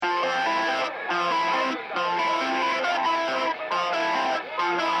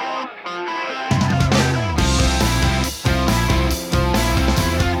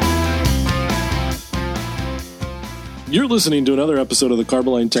You're listening to another episode of the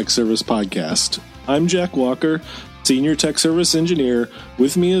Carboline Tech Service Podcast. I'm Jack Walker, Senior Tech Service Engineer.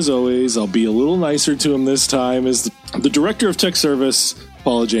 With me, as always, I'll be a little nicer to him this time, is the Director of Tech Service,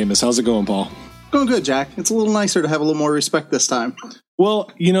 Paul James. How's it going, Paul? Going good, Jack. It's a little nicer to have a little more respect this time.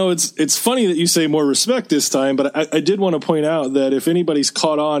 Well, you know, it's funny that you say more respect this time, but I did want to point out that if anybody's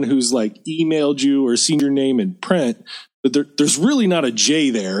caught on who's like emailed you or seen your name in print, that there's really not a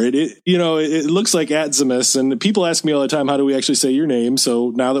J there. It looks like Atzimus, and people ask me all the time, how do we actually say your name?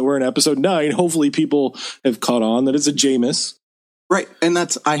 So now that we're in episode 9, hopefully people have caught on that it's a Jameis. Right, and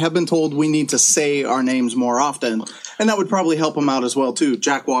I have been told we need to say our names more often, and that would probably help them out as well, too.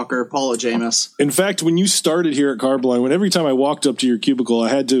 Jack Walker, Paula Jameis. In fact, when you started here at Carboline, every time I walked up to your cubicle, I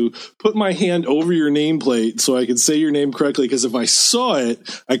had to put my hand over your nameplate so I could say your name correctly, because if I saw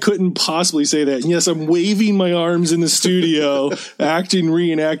it, I couldn't possibly say that. And yes, I'm waving my arms in the studio,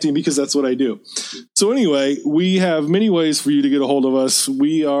 reenacting, because that's what I do. So anyway, we have many ways for you to get a hold of us.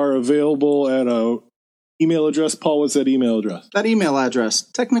 We are available at a email address. Paul, what's that email address? That email address,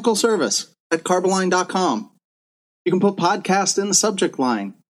 technicalservice@carboline.com. You can put podcast in the subject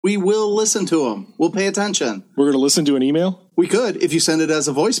line. We will listen to them. We'll pay attention. We're going to listen to an email? We could, if you send it as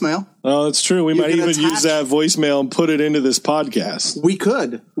a voicemail. Oh, that's true. We might even use that voicemail and put it into this podcast. We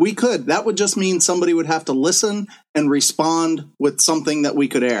could. That would just mean somebody would have to listen and respond with something that we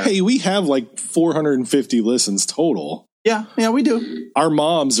could air. Hey, we have like 450 listens total. Yeah, we do. Our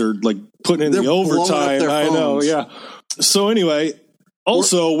moms are like putting in the overtime. I know, yeah. So anyway,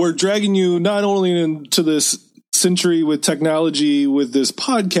 also we're dragging you not only into this century with technology with this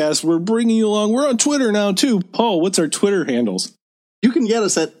podcast, we're bringing you along. We're on Twitter now too. Paul, what's our Twitter handles? You can get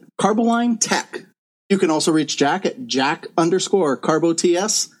us at Carboline Tech. You can also reach Jack at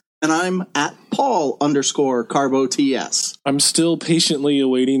Jack_CarboTS. And I'm at Paul_CarboTS. I'm still patiently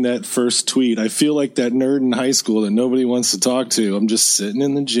awaiting that first tweet. I feel like that nerd in high school that nobody wants to talk to. I'm just sitting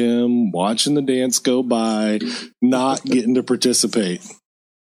in the gym, watching the dance go by, not getting to participate.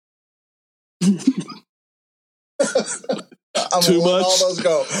 I'm Too much? All those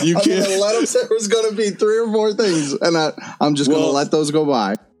go. You I'm can't going to let them say there's going to be 3 or 4 things, and I'm just going to let those go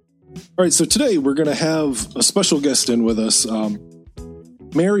by. All right, so today we're going to have a special guest in with us.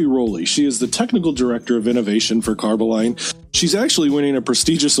 Mary Rowley. She is the Technical Director of Innovation for Carboline. She's actually winning a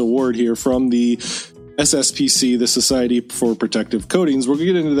prestigious award here from the SSPC, the Society for Protective Coatings. We'll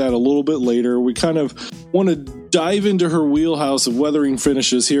get into that a little bit later. We kind of want to dive into her wheelhouse of weathering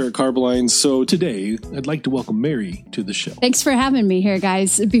finishes here at Carboline. So today, I'd like to welcome Mary to the show. Thanks for having me here,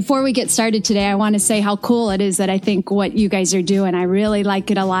 guys. Before we get started today, I want to say how cool it is that I think what you guys are doing. I really like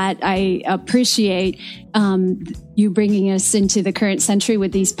it a lot. I appreciate you bringing us into the current century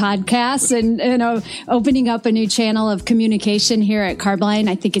with these podcasts and opening up a new channel of communication here at Carboline.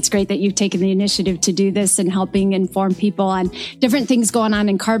 I think it's great that you've taken the initiative to do this and helping inform people on different things going on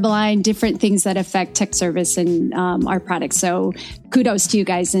in Carboline, different things that affect tech service and our products. So kudos to you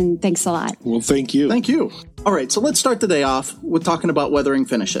guys and thanks a lot. Well, thank you. Thank you. All right, so let's start the day off with talking about weathering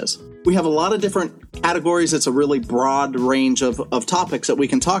finishes. We have a lot of different categories. It's a really broad range of topics that we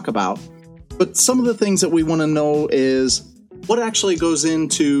can talk about. But some of the things that we want to know is what actually goes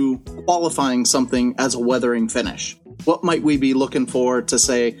into qualifying something as a weathering finish. What might we be looking for to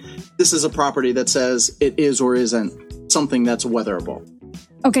say this is a property that says it is or isn't something that's weatherable?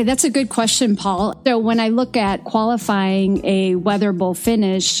 Okay, that's a good question, Paul. So when I look at qualifying a weatherable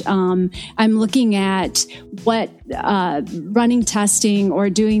finish, I'm looking at what running testing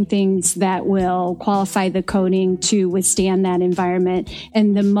or doing things that will qualify the coating to withstand that environment.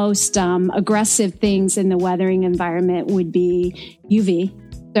 And the most aggressive things in the weathering environment would be UV.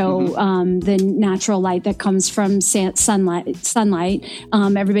 So the natural light that comes from sunlight.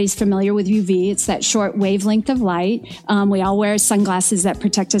 Everybody's familiar with UV. It's that short wavelength of light. We all wear sunglasses that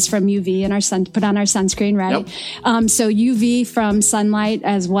protect us from UV and put on our sunscreen, right? Yep. So UV from sunlight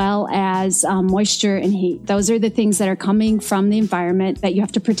as well as moisture and heat. Those are the things that are coming from the environment that you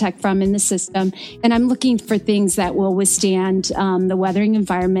have to protect from in the system. And I'm looking for things that will withstand the weathering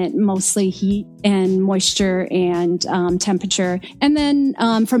environment, mostly heat and moisture and temperature. And then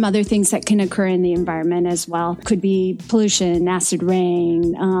from other things that can occur in the environment as well. Could be pollution, acid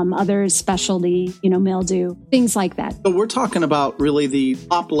rain, other specialty, mildew, things like that. So we're talking about really the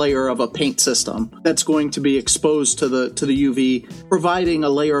top layer of a paint system that's going to be exposed to the UV, providing a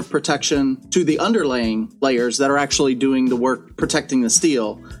layer of protection to the underlaying layers that are actually doing the work protecting the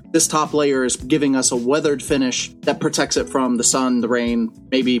steel. this top layer is giving us a weathered finish that protects it from the sun, the rain,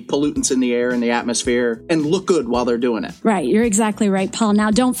 maybe pollutants in the air and the atmosphere, and look good while they're doing it. Right. You're exactly right, Paul.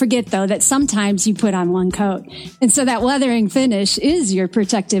 Now, don't forget, though, that sometimes you put on one coat. And so that weathering finish is your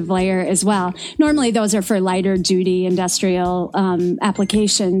protective layer as well. Normally, those are for lighter duty industrial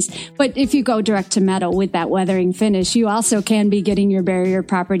applications. But if you go direct to metal with that weathering finish, you also can be getting your barrier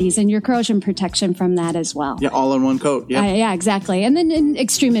properties and your corrosion protection from that as well. Yeah, all in one coat. Yeah, yeah, exactly. And then in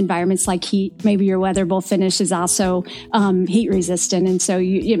extreme environments like heat, maybe your weatherable finish is also heat resistant. And so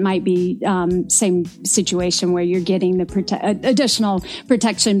it might be same situation where you're getting the additional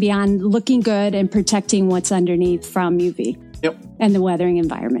protection beyond looking good and protecting what's underneath from UV. Yep. And the weathering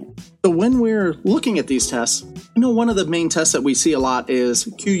environment. So when we're looking at these tests, one of the main tests that we see a lot is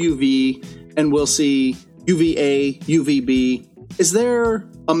QUV, and we'll see UVA, UVB. Is there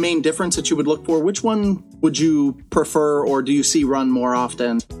a main difference that you would look for? Which one would you prefer, or do you see run more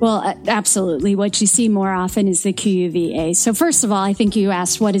often? Well, absolutely. What you see more often is the QUVA. So first of all, I think you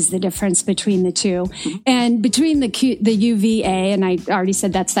asked what is the difference between the two. Mm-hmm. And between the UVA, and I already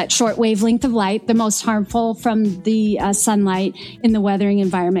said that's that short wavelength of light, the most harmful from the sunlight in the weathering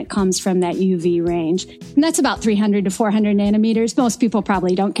environment comes from that UV range. And that's about 300 to 400 nanometers. Most people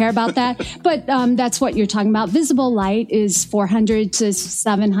probably don't care about that, but that's what you're talking about. Visible light is 400 to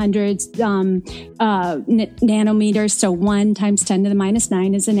 700 nanometers. So 1 times 10 to the minus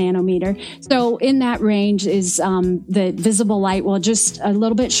 9 is a nanometer. So in that range is the visible light. Well, just a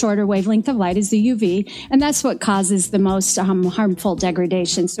little bit shorter wavelength of light is the UV. And that's what causes the most harmful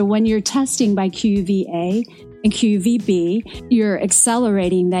degradation. So when you're testing by QUVA and QUVB, you're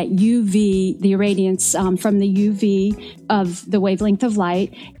accelerating that UV, the irradiance from the UV of the wavelength of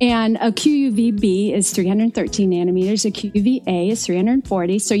light. And a QUVB is 313 nanometers. A QUVA is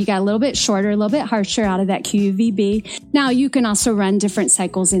 340. So you got a little bit shorter, a little bit harsher out of that QUVB. Now you can also run different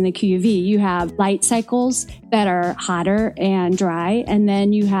cycles in the QUV. You have light cycles that are hotter and dry, and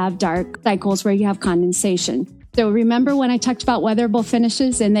then you have dark cycles where you have condensation. So remember when I talked about weatherable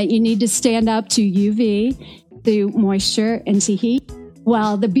finishes and that you need to stand up to UV, to moisture, and to heat?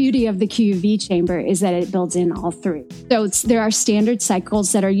 Well, the beauty of the QUV chamber is that it builds in all three. So there are standard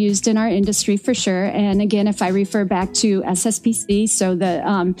cycles that are used in our industry for sure. And again, if I refer back to SSPC, so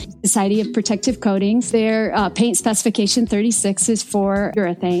the Society of Protective Coatings, their paint specification 36 is for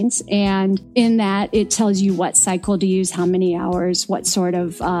urethanes. And in that, it tells you what cycle to use, how many hours, what sort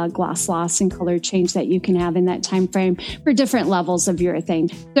of gloss loss and color change that you can have in that time frame for different levels of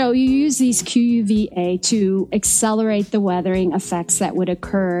urethane. So you use these QUVA to accelerate the weathering effects that would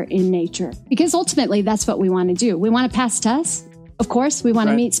occur in nature. Because ultimately, that's what we want to do. We want to pass tests. Of course, we want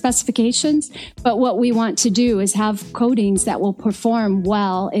to meet specifications, but what we want to do is have coatings that will perform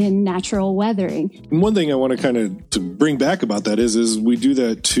well in natural weathering. And one thing I want to bring back about that is we do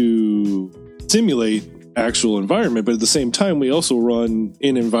that to simulate actual environment, but at the same time, we also run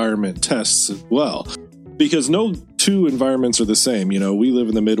in-environment tests as well. Because no two environments are the same. We live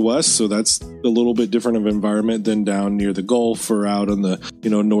in the Midwest, so that's a little bit different of environment than down near the Gulf or out in the,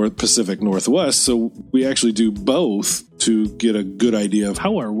 North Pacific Northwest. So we actually do both to get a good idea of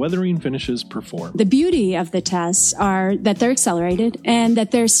how our weathering finishes perform. The beauty of the tests are that they're accelerated and that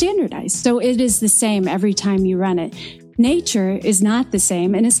they're standardized. So it is the same every time you run it. Nature is not the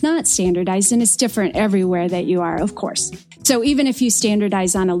same, and it's not standardized, and it's different everywhere that you are, of course. So even if you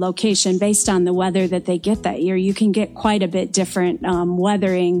standardize on a location based on the weather that they get that year, you can get quite a bit different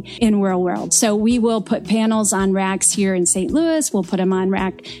weathering in real world. So we will put panels on racks here in St. Louis. We'll put them on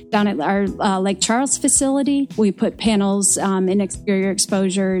rack down at our Lake Charles facility. We put panels in exterior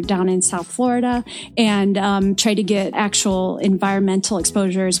exposure down in South Florida, and try to get actual environmental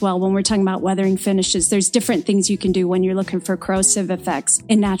exposure as well. When we're talking about weathering finishes, there's different things you can do when you're looking for corrosive effects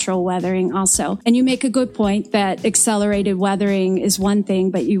in natural weathering also. And you make a good point that accelerated weathering is one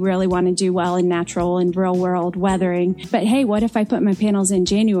thing, but you really want to do well in natural and real world weathering. But hey, what if I put my panels in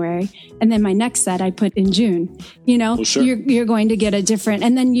January and then my next set I put in June? Well, sure. You're going to get a different,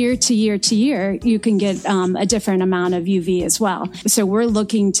 and then year to year to year, you can get a different amount of UV as well. So we're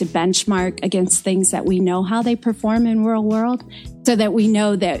looking to benchmark against things that we know how they perform in real world, so that we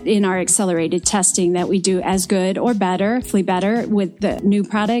know that in our accelerated testing that we do as good or better, hopefully better with the new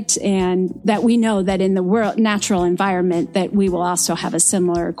product, and that we know that in the world natural environment that we will also have a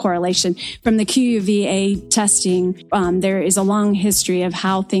similar correlation. From the QUVA testing, there is a long history of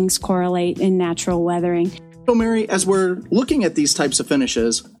how things correlate in natural weathering. So Mary, as we're looking at these types of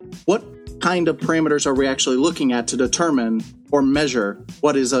finishes, what kind of parameters are we actually looking at to determine or measure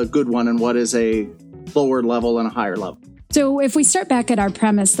what is a good one and what is a lower level and a higher level? So if we start back at our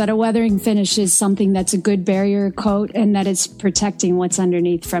premise that a weathering finish is something that's a good barrier coat and that it's protecting what's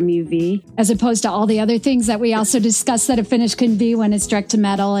underneath from UV, as opposed to all the other things that we also discussed that a finish can be when it's direct to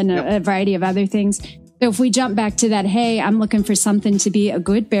metal and a variety of other things. So if we jump back to that, hey, I'm looking for something to be a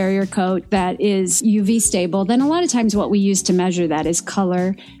good barrier coat that is UV stable, then a lot of times what we use to measure that is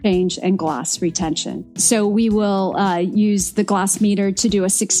color change and gloss retention. So we will use the gloss meter to do a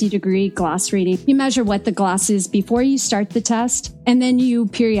 60-degree gloss reading. You measure what the gloss is before you start the test, and then you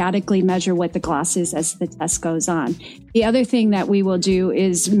periodically measure what the gloss is as the test goes on. The other thing that we will do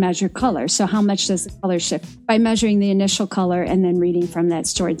is measure color. So how much does the color shift? By measuring the initial color and then reading from that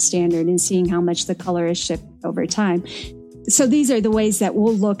stored standard and seeing how much the color is shifted over time. So these are the ways that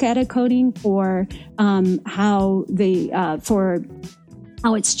we'll look at a coating for how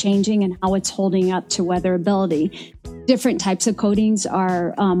it's changing and how it's holding up to weatherability. Different types of coatings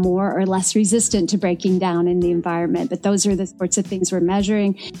are more or less resistant to breaking down in the environment, but those are the sorts of things we're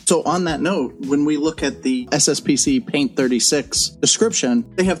measuring. So on that note, when we look at the SSPC Paint 36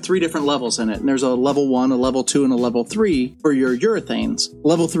 description, they have 3 different levels in it. And there's a level 1, a level 2, and a level 3 for your urethanes.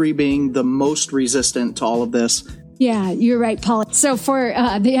 Level 3 being the most resistant to all of this. Yeah, you're right, Paul. So for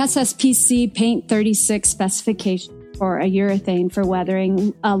the SSPC Paint 36 specification, for a urethane for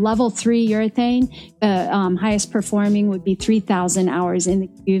weathering. Level 3 urethane, the highest performing would be 3,000 hours in the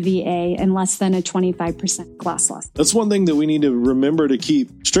QVA and less than a 25% gloss loss. That's one thing that we need to remember to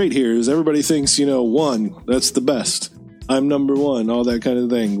keep straight here is everybody thinks, 1, that's the best. I'm number 1, all that kind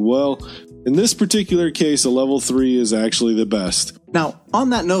of thing. Well, in this particular case, a level 3 is actually the best. Now,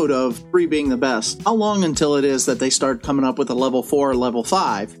 on that note of 3 being the best, how long until it is that they start coming up with a level 4 or level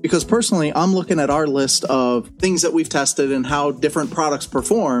 5? Because personally, I'm looking at our list of things that we've tested and how different products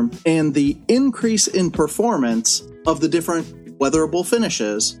perform, and the increase in performance of the different weatherable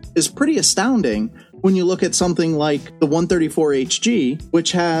finishes is pretty astounding when you look at something like the 134HG,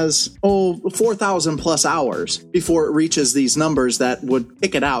 which has 4,000 plus hours before it reaches these numbers that would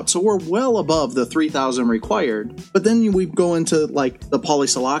kick it out. So we're well above the 3,000 required. But then we go into like the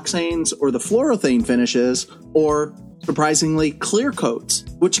polysiloxanes or the fluorothane finishes, or surprisingly clear coats,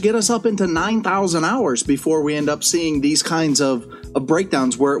 which get us up into 9,000 hours before we end up seeing these kinds of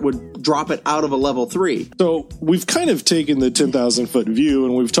breakdowns where it would drop it out of a level 3. So we've kind of taken the 10,000 foot view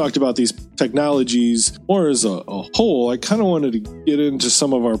and we've talked about these technologies more as a whole. I kind of wanted to get into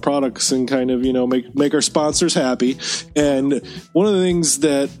some of our products and kind of, make our sponsors happy. And one of the things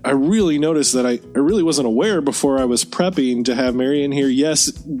that I really noticed that I really wasn't aware before I was prepping to have Mary in here.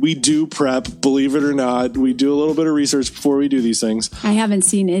 Yes, we do prep, believe it or not. We do a little bit of research before we do these things. I haven't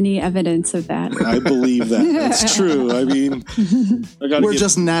seen any evidence of that. I believe that. That's true. I mean, we're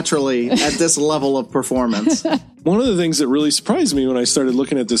just naturally at this level of performance. One of the things that really surprised me when I started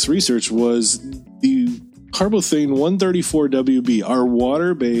looking at this research was the Carbothane 134WB, our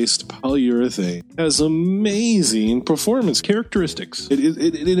water-based polyurethane, has amazing performance characteristics.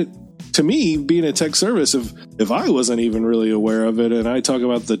 It to me, being a tech service, if I wasn't even really aware of it, and I talk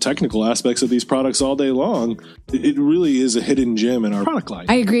about the technical aspects of these products all day long, it really is a hidden gem in our product line.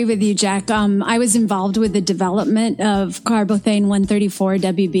 I agree with you, Jack. I was involved with the development of Carbothane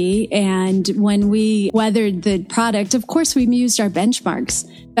 134WB, and when we weathered the product, of course, we used our benchmarks.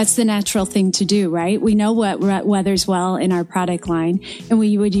 That's the natural thing to do, right? We know what weathers well in our product line, and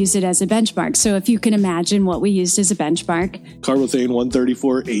we would use it as a benchmark. So if you can imagine what we used as a benchmark. Carbothane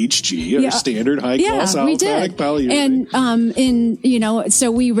 134HG, our standard high-gloss aliphatic polyurethane. And,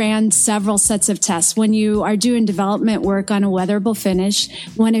 so we ran several sets of tests. When you are doing development work on a weatherable finish,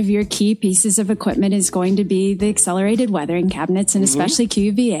 one of your key pieces of equipment is going to be the accelerated weathering cabinets, and especially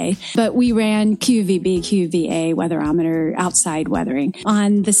QVA. But we ran QVB, QVA, weatherometer, outside weathering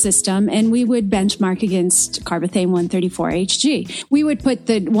on the system, and we would benchmark against Carbothane 134HG. We would put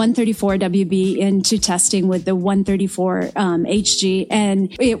the 134WB into testing with the 134HG,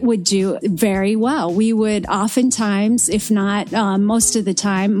 and it would do very well. We would oftentimes, if not most of the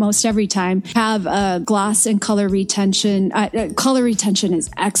time, most every time, have a gloss and color retention. Color retention is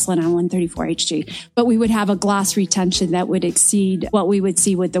excellent on 134HG, but we would have a gloss retention that would exceed what we would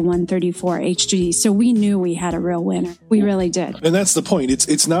see with the 134HG. So we knew we had a real winner. We really did. And that's the point.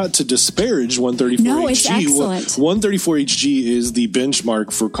 It's not to disparage 134HG. No, it's excellent. 134HG is the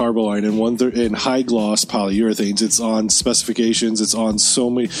benchmark for Carboline and high gloss polyurethanes. It's on specifications. It's on so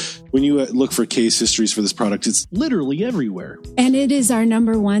many. when you look for case histories for this product, it's literally everywhere. And it is our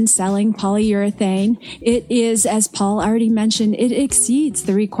number one selling polyurethane. It is, as Paul already mentioned, it exceeds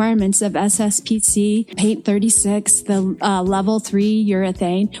the requirements of SSPC, Paint 36, the level 3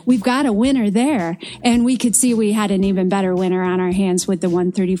 urethane. We've got a winner there. And we could see we had an even better winner on our hands with the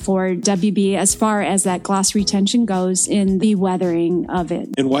 134 WB as far as that gloss retention goes in the weathering of it.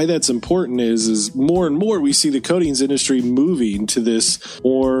 And why that's important is more and more we see the coatings industry moving to this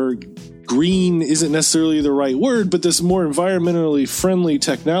more green isn't necessarily the right word, but this more environmentally friendly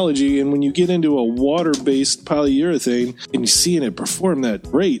technology. And when you get into a water-based polyurethane and you seeing it perform that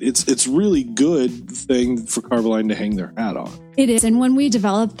great, it's really good thing for Carboline to hang their hat on. It is. And when we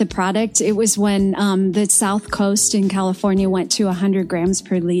developed the product, it was when the South Coast in California went to 100 grams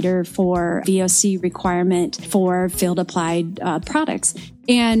per liter for VOC requirement for field applied products.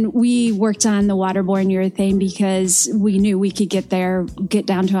 And we worked on the waterborne urethane because we knew we could get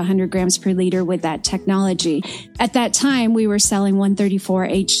down to 100 grams per liter with that technology. At that time, we were selling 134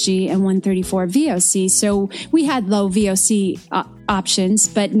 HG and 134 VOC. So we had low VOC options,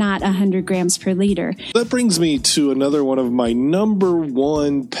 but not 100 grams per liter. That brings me to another one of my number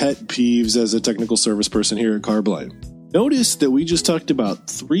one pet peeves as a technical service person here at Carboline. Notice that we just talked about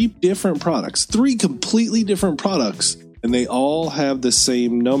three completely different products, and they all have the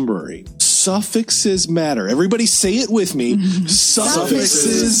same numbering. Suffixes matter. Everybody say it with me.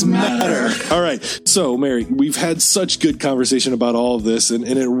 Suffixes matter. All right. So, Mary, we've had such good conversation about all of this, and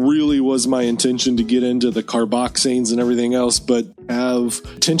it really was my intention to get into the carboxanes and everything else, but have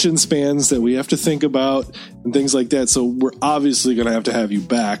attention spans that we have to think about and things like that. So we're obviously going to have you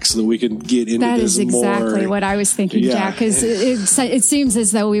back so that we can get into this more. That is exactly what I was thinking, Jack, because it seems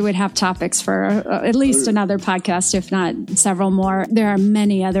as though we would have topics for at least another podcast, if not several more. There are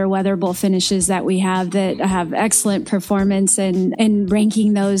many other weatherable finishes that we have that have excellent performance, and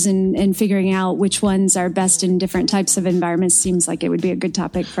ranking those and figuring out which ones are best in different types of environments seems like it would be a good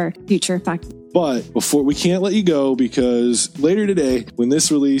topic for future fact. But before we can't let you go, because later today, when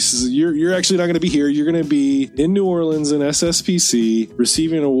this releases, you're actually not going to be here. You're going to be in New Orleans in SSPC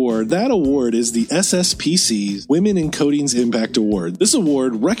receiving an award. That award is the SSPC's Women in Coatings Impact Award. This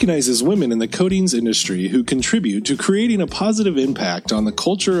award recognizes women in the coatings industry who contribute to creating a positive impact on the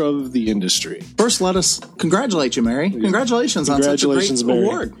culture of the industry. First, let us congratulate you, Mary. Congratulations on such a great Mary.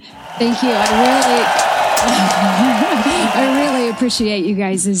 award. Thank you. I really appreciate you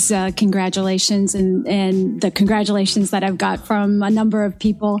guys' congratulations and the congratulations that I've got from a number of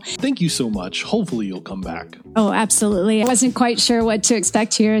people. Thank you so much. Hopefully you'll come back. Oh, absolutely. I wasn't quite sure what to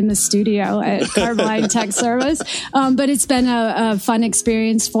expect here in the studio at Carboline Tech Service, but it's been a fun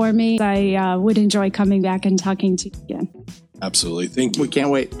experience for me. I would enjoy coming back and talking to you again. Absolutely. Thank you. We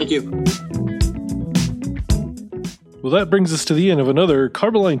can't wait. Thank you. Well, that brings us to the end of another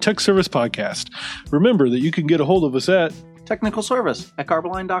Carboline Tech Service podcast. Remember that you can get a hold of us at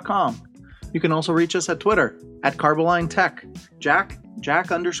technicalservice@carboline.com. You can also reach us at Twitter at Carboline Tech. Jack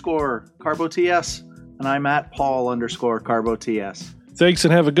 _CarboTS, and I'm at Paul _CarboTS. Thanks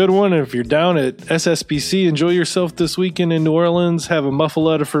and have a good one. And if you're down at SSPC, enjoy yourself this weekend in New Orleans. Have a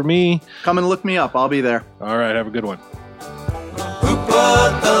muffaletta for me. Come and look me up. I'll be there. All right. Have a good one. Who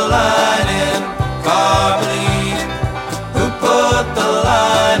put the line in Carboline? Who put the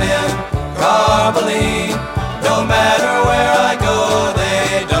line in Carboline? No matter